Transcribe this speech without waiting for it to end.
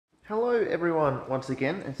Hello everyone, once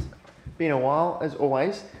again. It's been a while as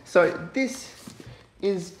always. So this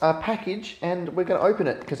is a package and we're going to open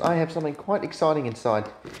it because I have something quite exciting inside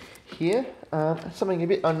here. Something a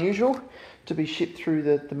bit unusual to be shipped through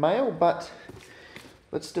the mail, but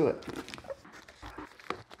let's do it.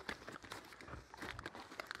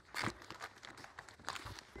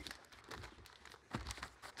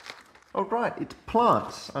 Alright, it's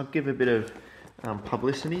plants. I'll give a bit of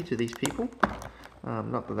publicity to these people.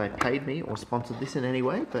 Not that they paid me or sponsored this in any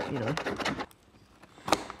way, but you know.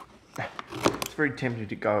 It's very tempting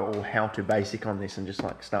to go all how to basic on this and just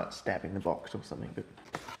like start stabbing the box or something, but...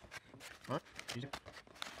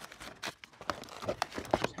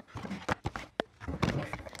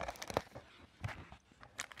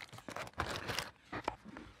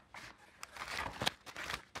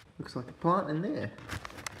 Looks like a plant in there.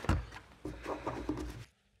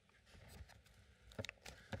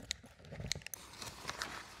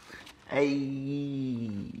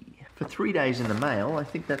 For 3 days in the mail, I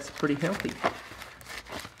think that's pretty healthy.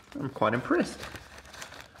 I'm quite impressed.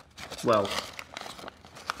 Well,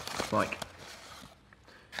 like,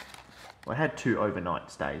 I had 2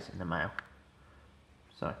 overnight stays in the mail.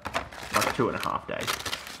 So, like 2.5 days.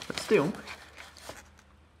 But still,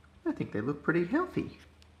 I think they look pretty healthy.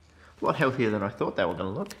 A lot healthier than I thought they were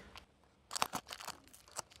going to look.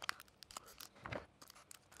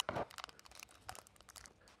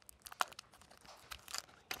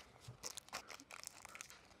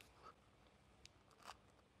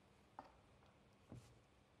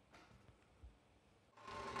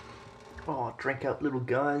 Oh, drink up, little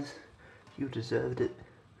guys. You deserved it.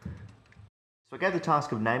 So I gave the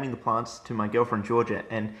task of naming the plants to my girlfriend Georgia,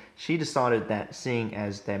 and she decided that seeing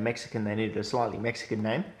as they're Mexican, they needed a slightly Mexican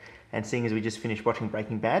name. And seeing as we just finished watching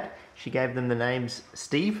Breaking Bad, she gave them the names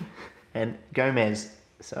Steve and Gomez.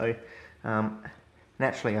 So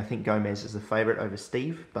naturally, I think Gomez is the favourite over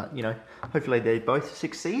Steve, but you know, hopefully they both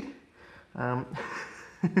succeed.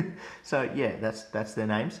 So yeah, that's their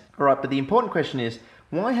names. All right, but the important question is,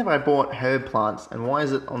 why have I bought herb plants and why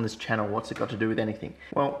is it on this channel? What's it got to do with anything?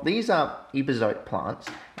 Well, these are epazote plants,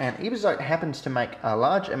 and epazote happens to make a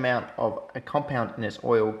large amount of a compound in its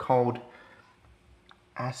oil called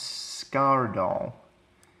ascaridol.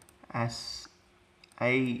 Ascaridol?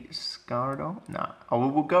 No. Oh,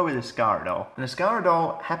 we'll go with ascaridol. And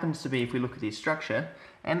ascaridol happens to be, if we look at the structure,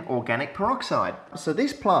 an organic peroxide. So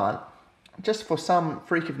this plant, just for some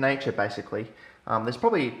freak of nature basically, there's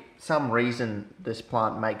probably some reason this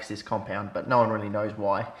plant makes this compound, but no one really knows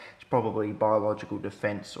why. It's probably biological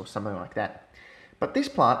defense or something like that. But this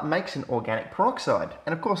plant makes an organic peroxide.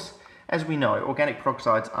 And of course, as we know, organic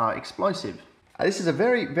peroxides are explosive. This is a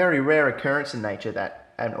very, very rare occurrence in nature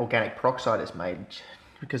that an organic peroxide is made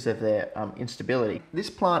because of their instability. This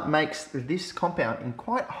plant makes this compound in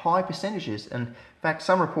quite high percentages. And in fact,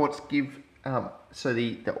 some reports give, so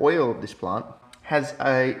the oil of this plant has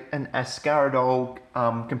an ascaridol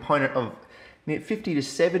component of 50 to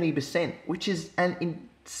 70%, which is an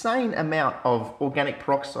insane amount of organic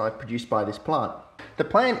peroxide produced by this plant. The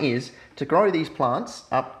plan is to grow these plants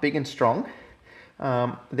up big and strong.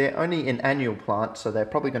 They're only an annual plant, so they're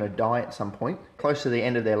probably going to die at some point. Close to the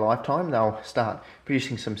end of their lifetime, they'll start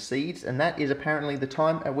producing some seeds, and that is apparently the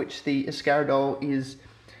time at which the ascaridol is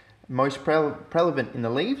most prevalent in the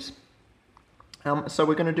leaves. So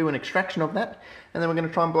we're going to do an extraction of that, and then we're going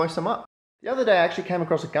to try and blow some up. The other day I actually came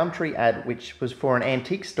across a Gumtree ad which was for an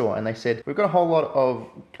antique store, and they said, we've got a whole lot of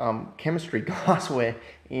chemistry glassware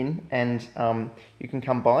in, and you can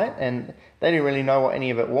come buy it. And they didn't really know what any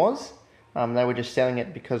of it was. They were just selling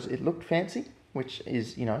it because it looked fancy, which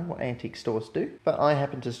is, you know, what antique stores do. But I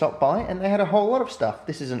happened to stop by and they had a whole lot of stuff.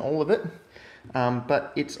 This isn't all of it,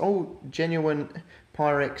 but it's all genuine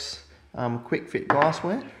Pyrex quick fit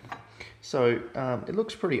glassware. So it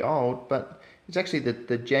looks pretty old, but it's actually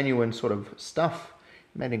the genuine sort of stuff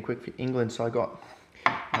made in Quick Fit England. So I got,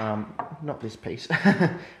 not this piece,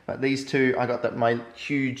 but these two. I got my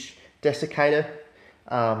huge desiccator,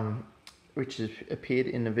 which has appeared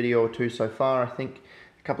in a video or two so far, I think.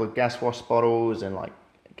 A couple of gas wash bottles and like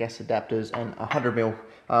gas adapters and a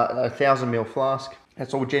 1,000 ml flask.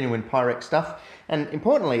 That's all genuine Pyrex stuff. And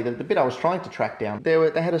importantly, the bit I was trying to track down, they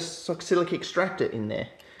had a oxalic extractor in there.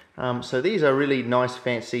 So these are really nice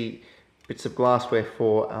fancy bits of glassware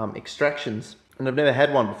for extractions. And I've never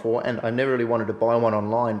had one before, and I never really wanted to buy one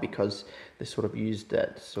online because they sort of used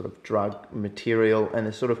that sort of drug material and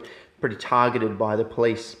they're sort of pretty targeted by the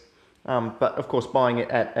police. But of course, buying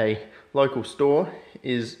it at a local store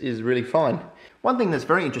is really fine. One thing that's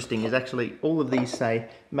very interesting is actually all of these say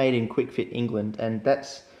made in Quick Fit England, and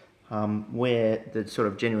that's where the sort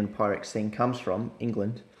of genuine Pyrex thing comes from,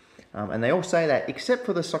 England. And they all say that, except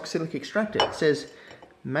for the Soxylic extractor. It says,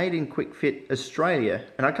 made in Quick Fit Australia.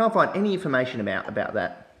 And I can't find any information about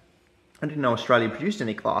that. I didn't know Australia produced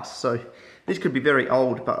any glass, so this could be very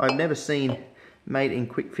old, but I've never seen made in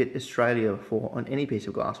Quick Fit Australia before on any piece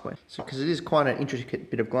of glassware. So, because it is quite an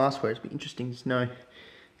intricate bit of glassware, it'd be interesting to know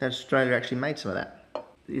that Australia actually made some of that.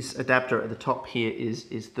 This adapter at the top here is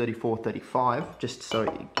 3435, just so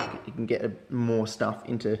you can get more stuff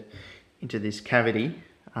into this cavity.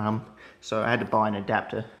 So I had to buy an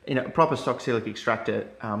adapter. In a proper Soxylic extractor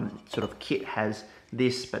sort of kit has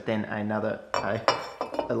this, but then another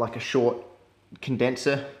like a short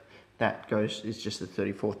condenser that is just the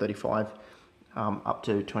 3435 up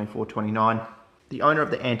to 2429. The owner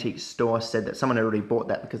of the antique store said that someone had already bought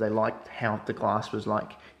that because they liked how the glass was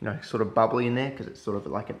like, you know, sort of bubbly in there, because it's sort of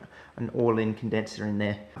like an all-in condenser in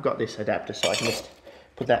there. I've got this adapter, so I can just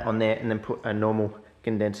put that on there and then put a normal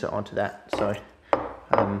condenser onto that. So,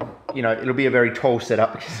 you know, it'll be a very tall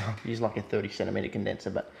setup because I'll use like a 30 centimeter condenser,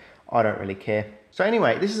 but I don't really care. So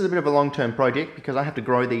anyway, this is a bit of a long-term project because I have to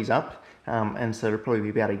grow these up, and so it'll probably be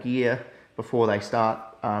about a year before they start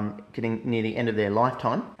getting near the end of their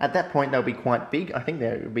lifetime. At that point, they'll be quite big. I think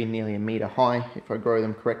they'll be nearly 1 meter high if I grow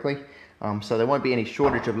them correctly. So there won't be any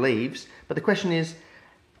shortage of leaves. But the question is,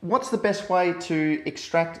 what's the best way to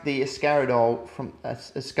extract the ascaridole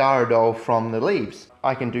from the leaves?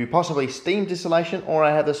 I can do possibly steam distillation, or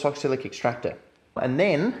I have the Soxylic extractor. And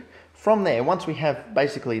then from there, once we have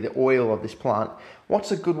basically the oil of this plant,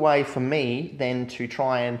 what's a good way for me then to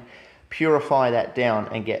try and purify that down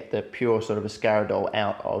and get the pure sort of ascaridole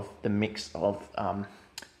out of the mix of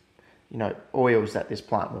you know, oils that this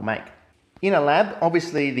plant will make? In a lab,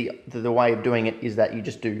 obviously the way of doing it is that you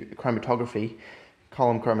just do chromatography,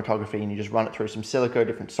 column chromatography, and you just run it through some silica,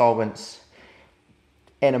 different solvents,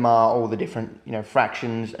 NMR, all the different, you know,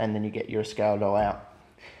 fractions, and then you get your ascaridole out.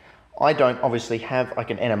 I don't obviously have like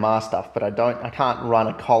an NMR stuff, but I can't run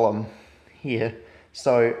a column here,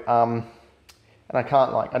 so and I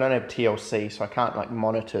don't have TLC, so I can't like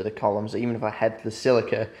monitor the columns. Even if I had the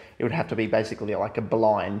silica, it would have to be basically like a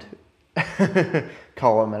blind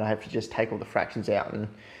column, and I have to just take all the fractions out and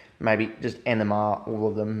maybe just NMR all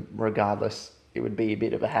of them regardless. It would be a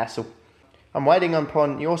bit of a hassle. I'm waiting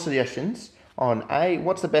upon your suggestions on A,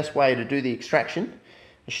 what's the best way to do the extraction,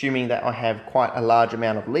 assuming that I have quite a large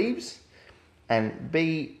amount of leaves, and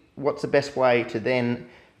B, what's the best way to then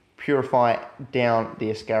purify down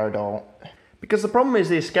the ascaridole. Because the problem is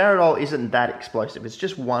the ascaridole isn't that explosive. It's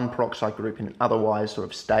just one peroxide group in an otherwise sort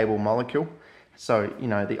of stable molecule. So, you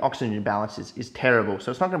know, the oxygen balance is terrible.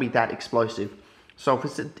 So it's not going to be that explosive. So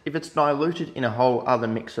if it's diluted in a whole other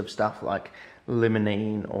mix of stuff like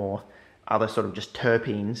limonene or other sort of just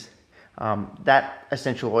terpenes, that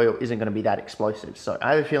essential oil isn't going to be that explosive. So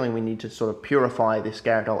I have a feeling we need to sort of purify the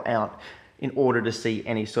ascaridole out in order to see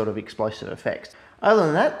any sort of explosive effects. Other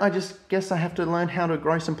than that, I just guess I have to learn how to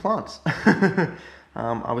grow some plants.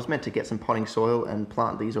 I was meant to get some potting soil and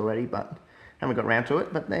plant these already, but haven't got around to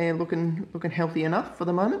it. But they're looking healthy enough for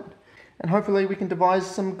the moment. And hopefully we can devise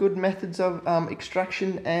some good methods of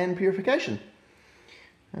extraction and purification.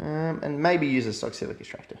 And maybe use a Soxylic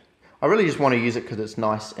extractor. I really just want to use it because it's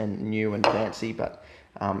nice and new and fancy, but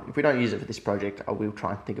if we don't use it for this project, I will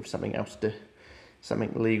try and think of something else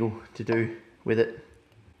something legal to do with it.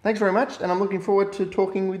 Thanks very much, and I'm looking forward to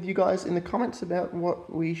talking with you guys in the comments about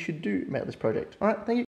what we should do about this project. All right, thank you.